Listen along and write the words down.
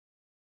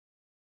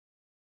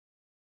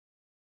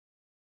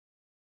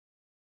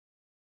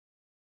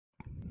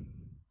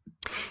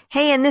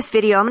Hey, in this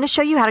video, I'm going to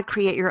show you how to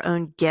create your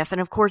own GIF. And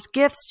of course,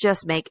 GIFs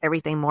just make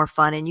everything more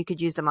fun, and you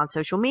could use them on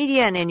social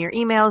media and in your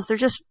emails. They're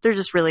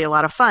just really a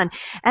lot of fun.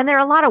 And there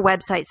are a lot of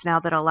websites now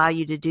that allow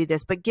you to do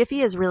this, but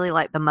GIPHY is really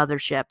like the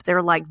mothership.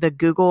 They're like the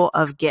Google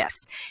of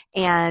GIFs.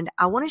 And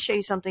I want to show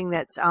you something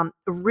that's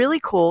really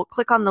cool.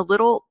 Click on the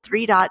little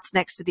three dots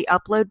next to the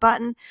upload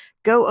button.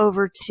 Go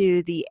over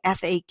to the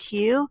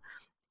FAQ.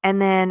 And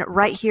then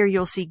right here,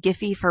 you'll see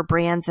GIPHY for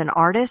brands and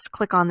artists.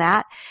 Click on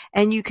that.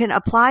 And you can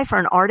apply for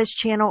an artist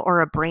channel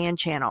or a brand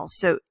channel.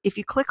 So if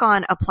you click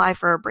on apply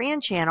for a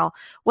brand channel,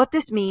 what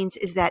this means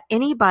is that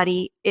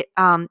anybody,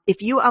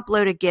 if you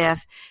upload a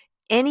GIF,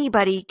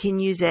 anybody can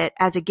use it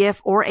as a GIF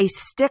or a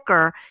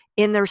sticker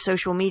in their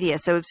social media.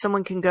 So if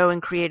someone can go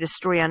and create a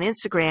story on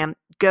Instagram,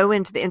 go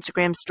into the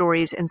Instagram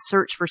stories and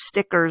search for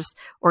stickers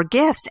or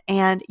GIFs,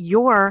 and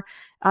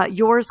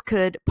yours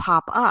could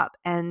pop up.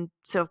 And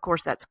so of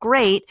course that's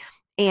great.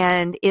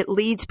 And it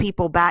leads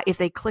people back. If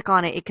they click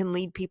on it, it can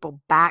lead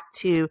people back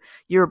to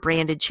your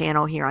branded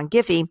channel here on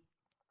GIPHY.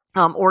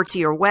 Or to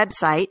your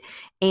website.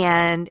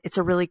 And it's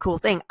a really cool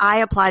thing. I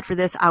applied for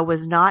this. I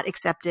was not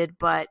accepted,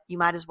 but you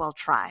might as well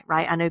try,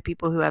 right? I know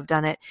people who have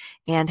done it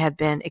and have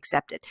been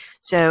accepted.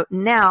 So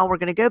now we're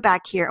going to go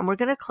back here and we're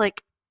going to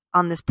click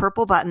on this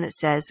purple button that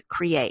says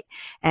create.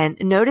 And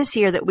notice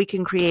here that we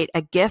can create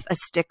a GIF, a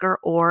sticker,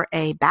 or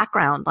a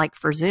background like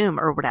for Zoom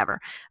or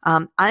whatever.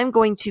 I'm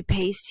going to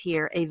paste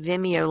here a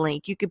Vimeo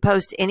link. You could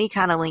post any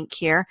kind of link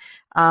here.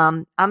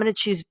 I'm going to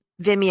choose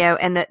Vimeo,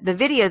 and the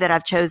video that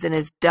I've chosen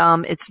is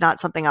dumb. It's not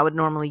something I would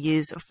normally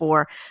use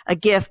for a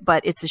GIF,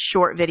 but it's a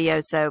short video,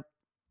 so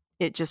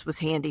it just was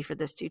handy for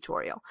this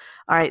tutorial.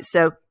 All right,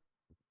 so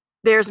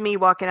there's me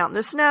walking out in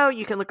the snow.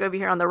 You can look over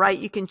here on the right.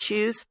 You can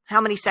choose how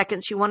many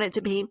seconds you want it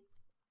to be.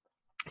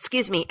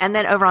 Excuse me. And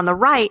then over on the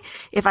right,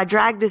 if I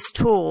drag this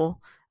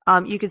tool,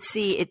 you can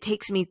see it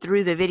takes me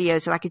through the video,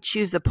 so I could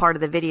choose the part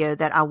of the video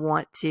that I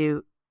want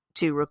to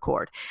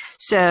record.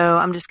 So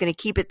I'm just going to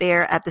keep it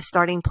there at the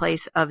starting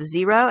place of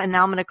 0. And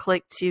now I'm going to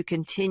click to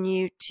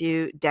continue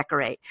to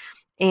decorate.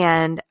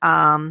 And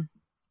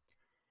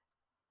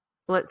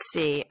let's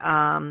see.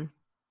 I'm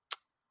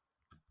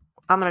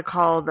going to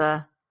call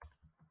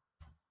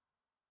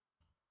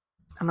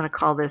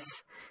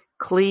this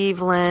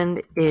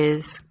Cleveland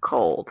is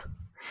cold.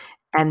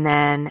 And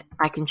then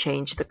I can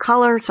change the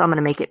color. So I'm going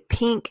to make it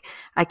pink.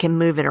 I can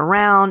move it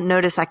around.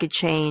 Notice I could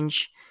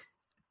change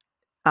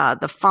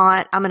the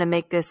font. I'm going to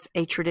make this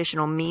a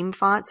traditional meme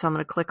font. So I'm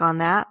going to click on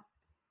that.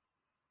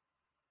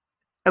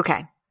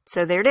 Okay.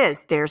 So there it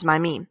is. There's my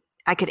meme.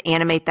 I could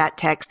animate that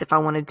text if I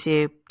wanted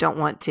to, don't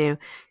want to.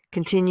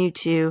 Continue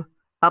to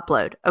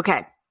upload.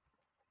 Okay.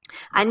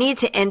 I need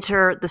to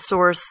enter the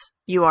source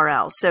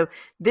URL. So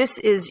this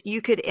is,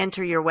 you could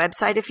enter your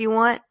website if you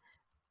want.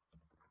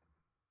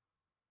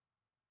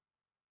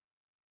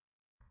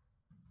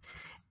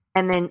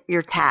 And then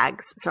your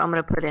tags. So I'm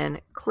going to put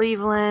in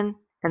Cleveland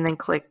and then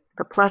click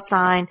the plus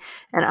sign,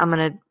 and I'm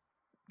going to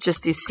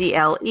just do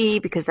CLE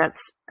because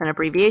that's an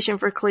abbreviation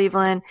for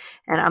Cleveland.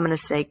 And I'm going to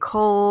say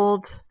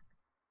cold,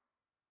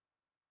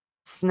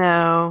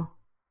 snow,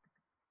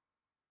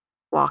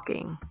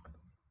 walking.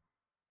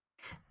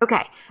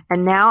 Okay.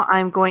 And now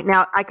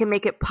now I can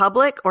make it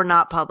public or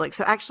not public.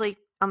 So actually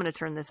I'm going to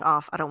turn this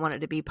off. I don't want it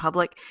to be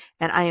public.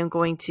 And I am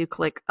going to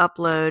click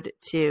upload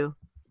to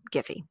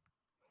GIPHY.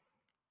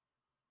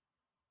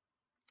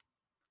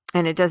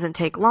 And it doesn't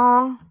take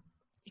long.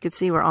 You can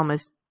see we're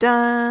almost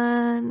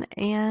done,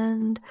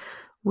 and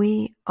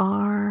we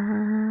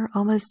are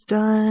almost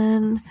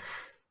done.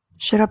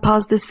 Should I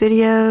pause this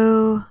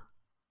video?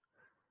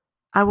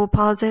 I will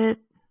pause it.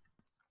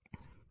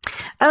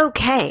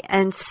 Okay,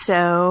 and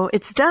so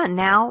it's done.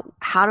 Now,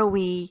 how do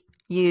we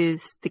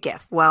use the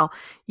GIF? Well,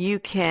 you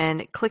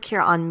can click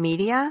here on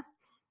media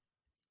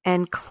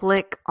and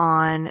click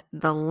on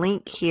the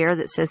link here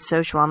that says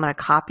social. I'm going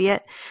to copy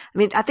it. I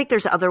mean, I think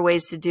there's other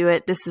ways to do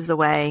it. This is the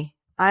way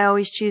I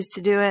always choose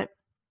to do it.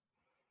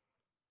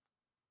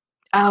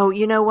 Oh,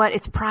 you know what?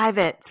 It's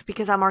private. It's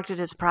because I marked it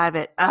as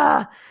private.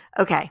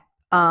 Okay.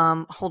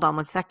 Hold on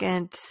one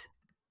second.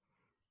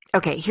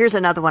 Okay. Here's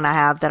another one I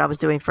have that I was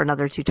doing for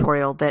another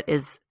tutorial that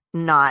is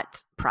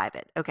not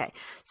private. Okay.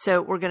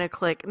 So we're going to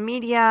click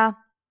media,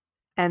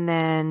 and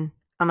then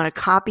I'm going to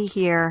copy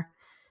here,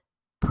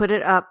 put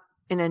it up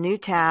in a new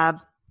tab,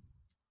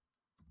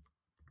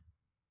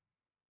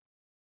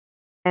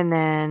 and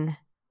then,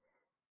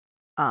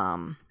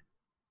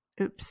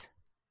 oops.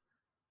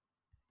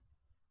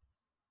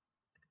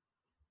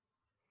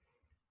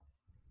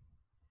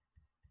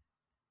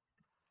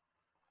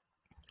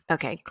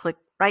 Okay,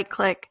 right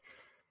click,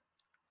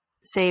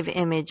 save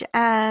image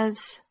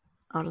as,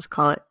 I'll just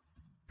call it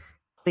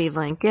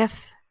Cleveland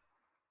GIF,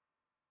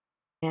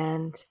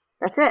 and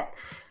that's it.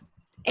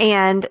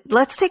 And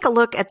let's take a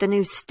look at the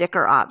new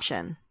sticker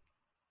option.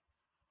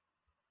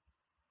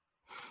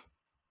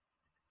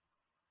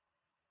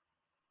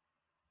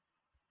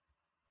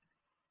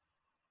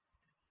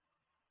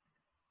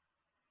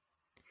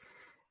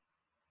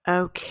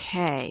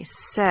 Okay,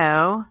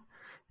 so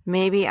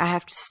Maybe I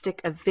have to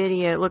stick a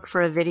video, look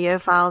for a video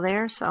file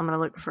there. So I'm going to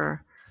look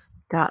for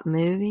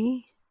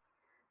 .movie.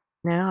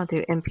 No, I'll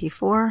do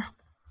MP4.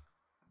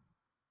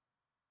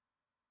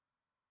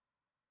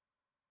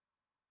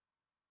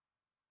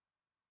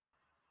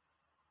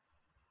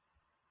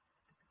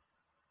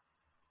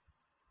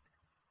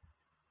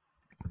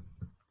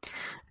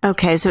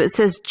 Okay, so it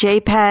says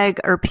JPEG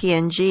or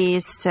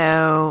PNG,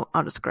 so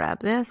I'll just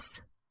grab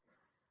this.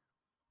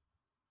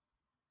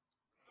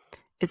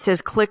 It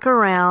says click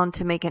around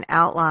to make an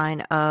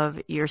outline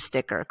of your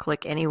sticker.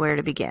 Click anywhere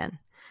to begin.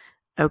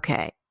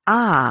 Okay.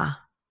 Okay.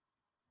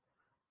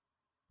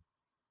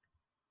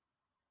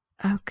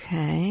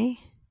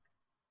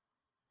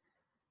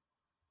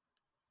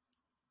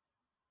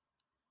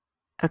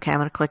 Okay, I'm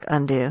going to click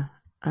undo.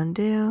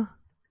 Undo.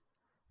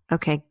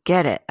 Okay,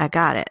 get it. I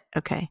got it.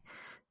 Okay.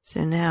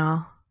 So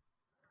now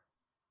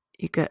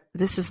you got,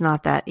 this is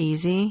not that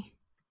easy.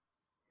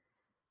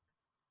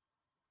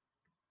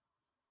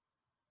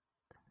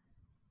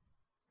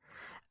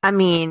 I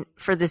mean,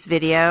 for this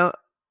video,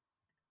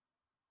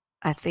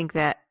 I think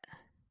that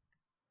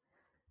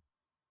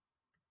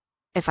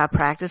if I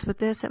practice with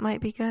this, it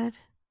might be good.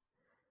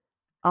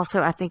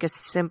 Also, I think a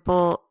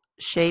simple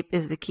shape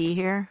is the key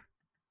here.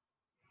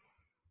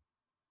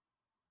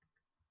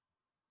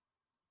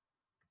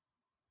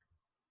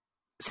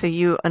 So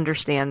you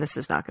understand this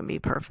is not going to be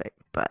perfect,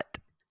 but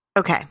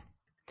okay.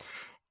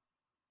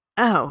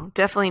 Oh,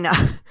 definitely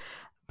not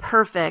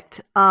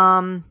perfect.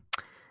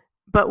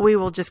 But we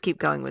will just keep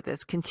going with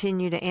this.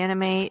 Continue to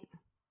animate.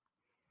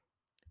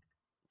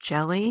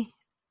 Jelly.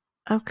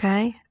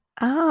 Okay.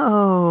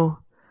 Oh.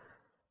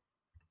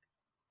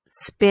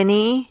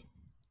 Spinny.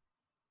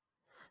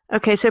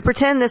 Okay, so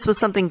pretend this was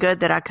something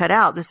good that I cut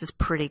out. This is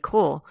pretty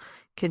cool.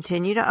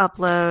 Continue to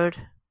upload.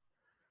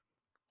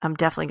 I'm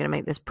definitely going to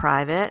make this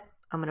private.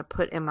 I'm going to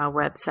put in my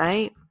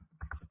website.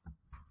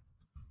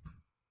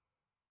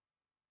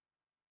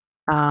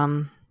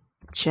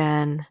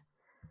 Jen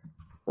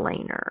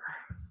Lehner.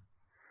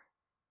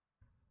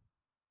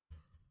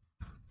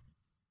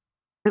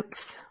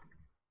 Oops.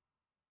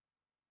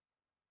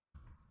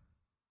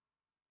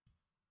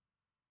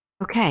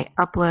 Okay,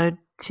 upload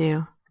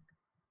to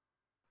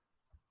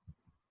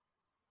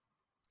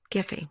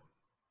GIPHY.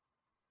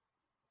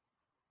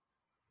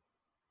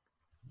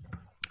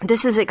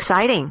 This is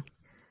exciting.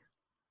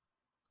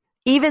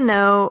 Even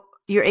though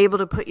you're able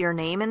to put your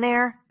name in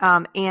there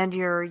and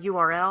your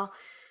URL,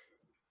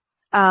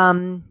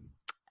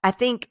 I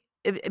think,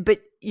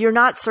 but you're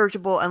not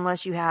searchable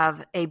unless you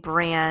have a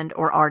brand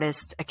or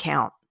artist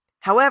account.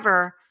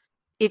 However,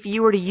 if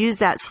you were to use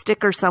that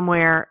sticker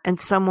somewhere and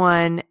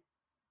someone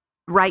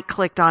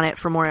right-clicked on it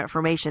for more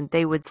information,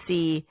 they would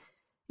see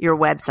your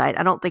website.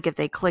 I don't think if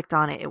they clicked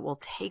on it, it will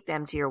take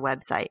them to your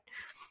website.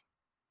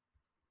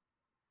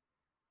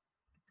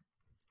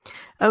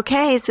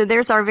 Okay, so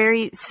there's our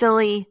very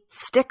silly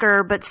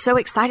sticker, but so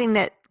exciting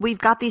that we've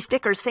got these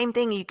stickers. Same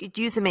thing, you could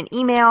use them in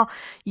email.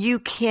 You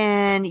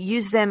can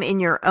use them in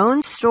your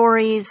own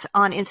stories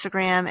on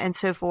Instagram and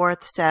so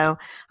forth. So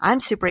I'm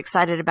super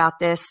excited about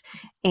this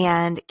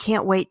and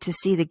can't wait to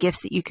see the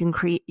GIFs that you can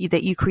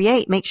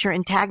create. Make sure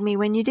and tag me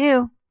when you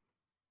do.